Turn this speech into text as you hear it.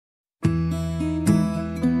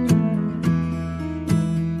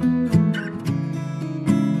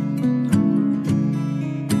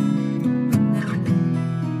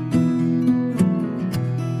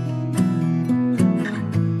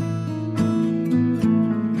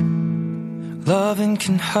Loving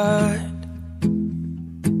can hurt.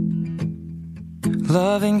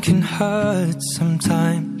 Loving can hurt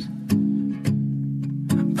sometimes,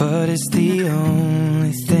 but it's the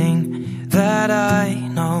only thing that I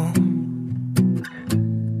know.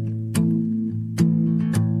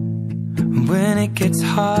 When it gets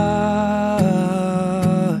hard,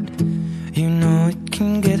 you know it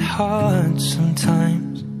can get hard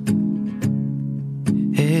sometimes.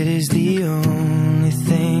 It is the only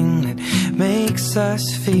thing that makes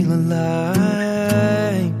us feel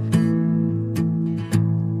alive.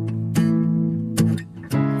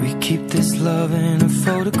 We keep this love in a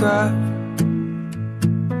photograph.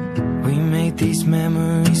 We made these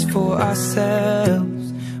memories for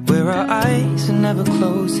ourselves, where our eyes are never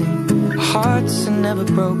closing, our hearts are never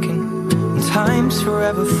broken, and time's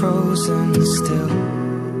forever frozen still.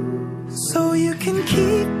 So you can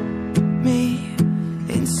keep me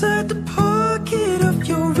inside the pocket of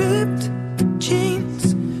your ripped jeans,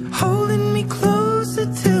 holding me closer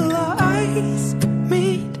till our eyes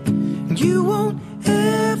meet, and you won't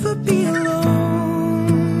ever be alone.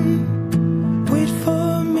 Wait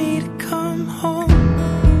for me to come home.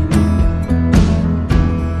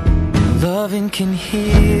 Loving can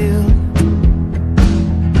heal.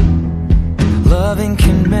 Loving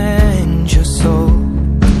can mend your soul,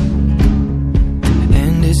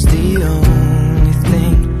 and it's the only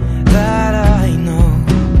thing that I know.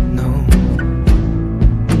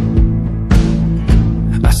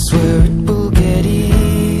 I swear it will get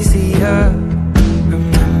easier.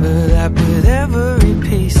 Remember that with every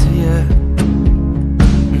piece of you.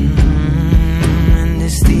 And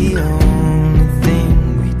it's the only thing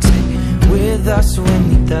we take with us when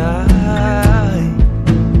we die.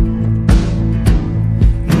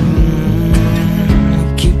 We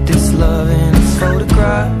keep this love in a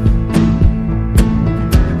photograph.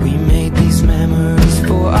 We made these memories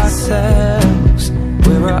for ourselves,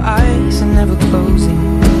 where our eyes are never closing,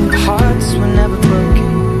 our hearts were never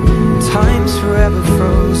broken, time's forever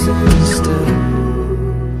frozen still.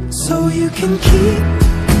 So you can keep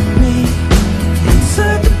me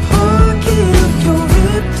inside the pocket of your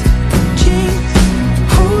ripped jeans,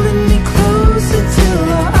 holding me closer till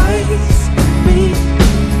our eyes meet.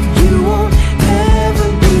 You won't ever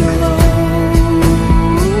be alone.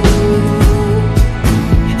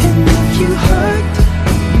 And if you hurt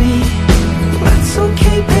me, that's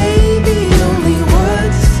okay, baby. Only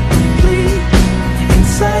words bleed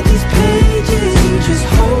inside these pages. You just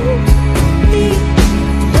hold me.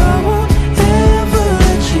 I won't ever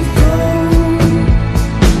let you go.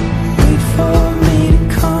 Wait for me to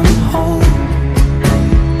come home.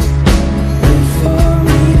 Wait for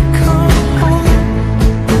me to come home.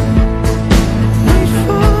 Wait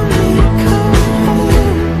for me to come home.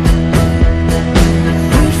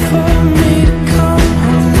 Wait for me to come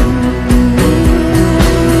home.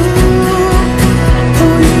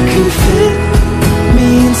 Oh, you can fit me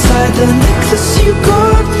inside the necklace you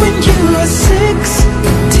got when you were 16,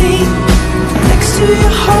 next to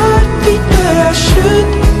your heartbeat where I should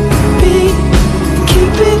be.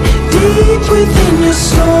 Keep it deep within your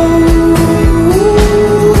soul.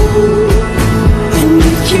 And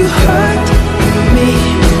if you hurt me,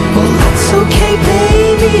 well, that's okay,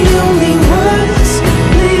 baby. Only words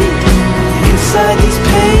bleed inside these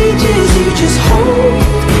pages. You just hold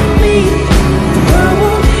me. I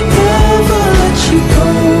won't ever let you go.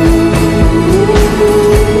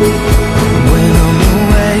 When I'm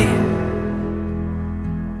away,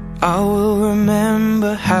 I will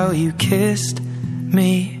remember how you kissed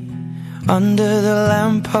me under the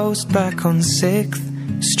lamppost back on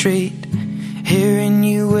 6th Street, hearing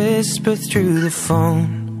you whisper through the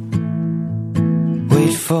phone.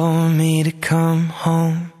 Wait for me to come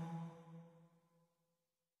home.